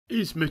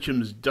Is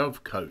Mitcham's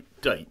Dovecote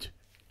date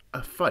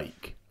a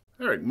fake?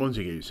 Eric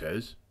Montague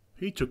says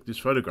he took this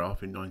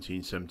photograph in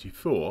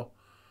 1974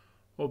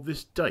 of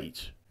this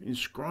date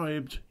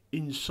inscribed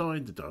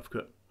inside the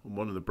Dovecote on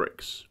one of the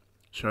bricks,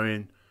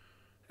 showing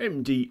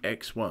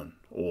MDX1,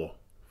 or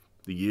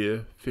the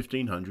year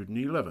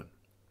 1511.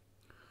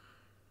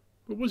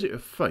 But was it a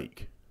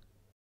fake?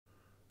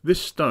 This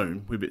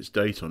stone with its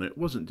date on it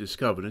wasn't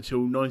discovered until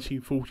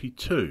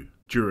 1942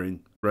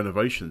 during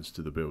renovations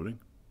to the building.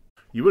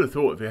 You would have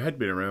thought if it had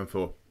been around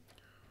for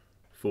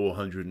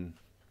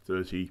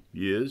 430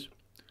 years,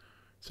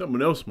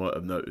 someone else might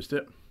have noticed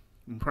it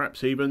and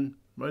perhaps even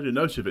made a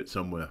note of it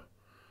somewhere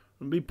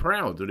and be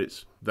proud that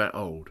it's that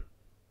old.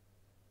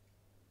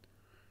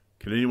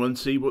 Can anyone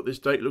see what this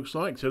date looks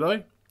like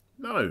today?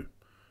 No.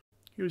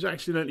 It was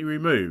accidentally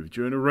removed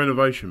during a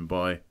renovation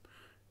by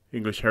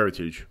English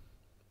Heritage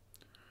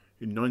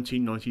in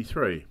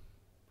 1993.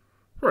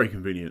 Very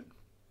convenient.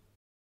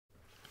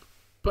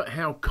 But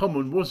how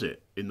common was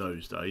it in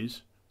those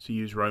days to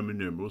use Roman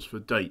numerals for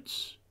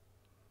dates?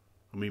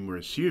 I mean, we're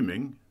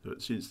assuming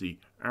that since the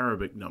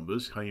Arabic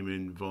numbers came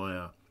in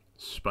via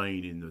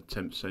Spain in the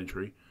 10th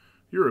century,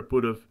 Europe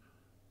would have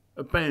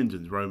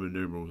abandoned Roman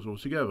numerals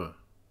altogether.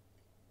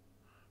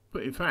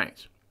 But in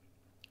fact,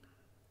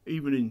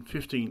 even in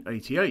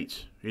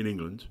 1588 in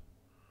England,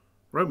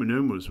 Roman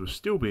numerals were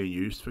still being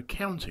used for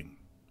counting.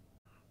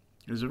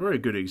 There's a very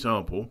good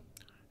example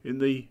in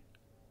the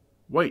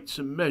weights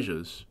and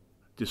measures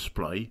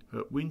display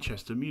at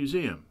Winchester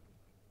Museum.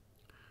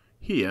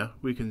 Here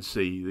we can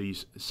see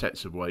these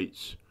sets of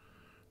weights.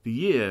 The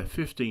year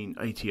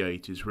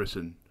 1588 is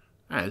written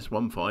as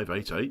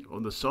 1588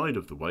 on the side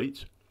of the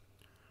weight,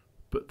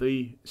 but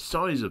the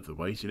size of the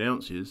weight in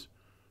ounces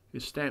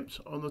is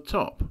stamped on the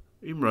top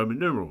in Roman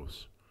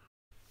numerals.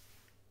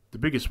 The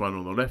biggest one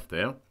on the left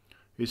there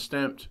is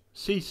stamped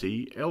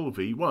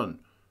CCLV1,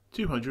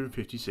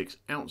 256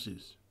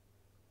 ounces.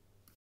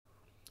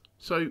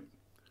 So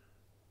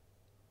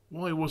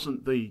why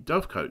wasn't the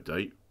Dovecote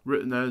date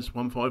written as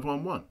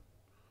 1511?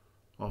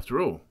 After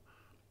all,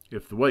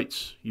 if the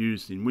weights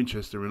used in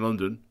Winchester and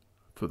London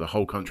for the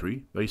whole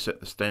country, they set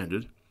the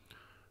standard,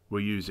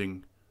 were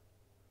using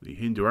the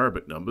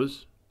Hindu-Arabic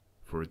numbers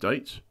for a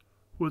date,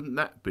 wouldn't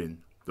that have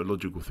been the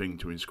logical thing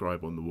to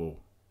inscribe on the wall?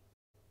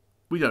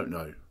 We don't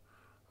know.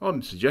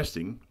 I'm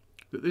suggesting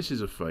that this is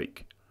a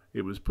fake.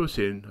 It was put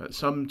in at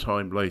some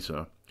time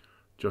later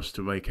just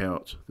to make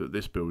out that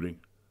this building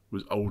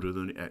was older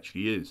than it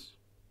actually is.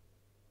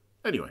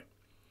 Anyway,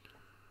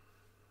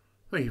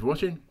 thank you for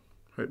watching.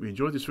 Hope you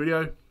enjoyed this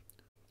video.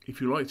 If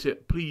you liked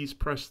it, please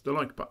press the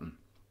like button.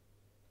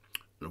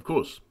 And of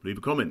course, leave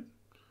a comment.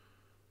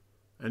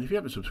 And if you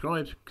haven't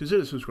subscribed,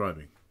 consider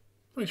subscribing.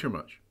 Thanks very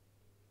much.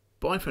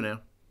 Bye for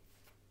now.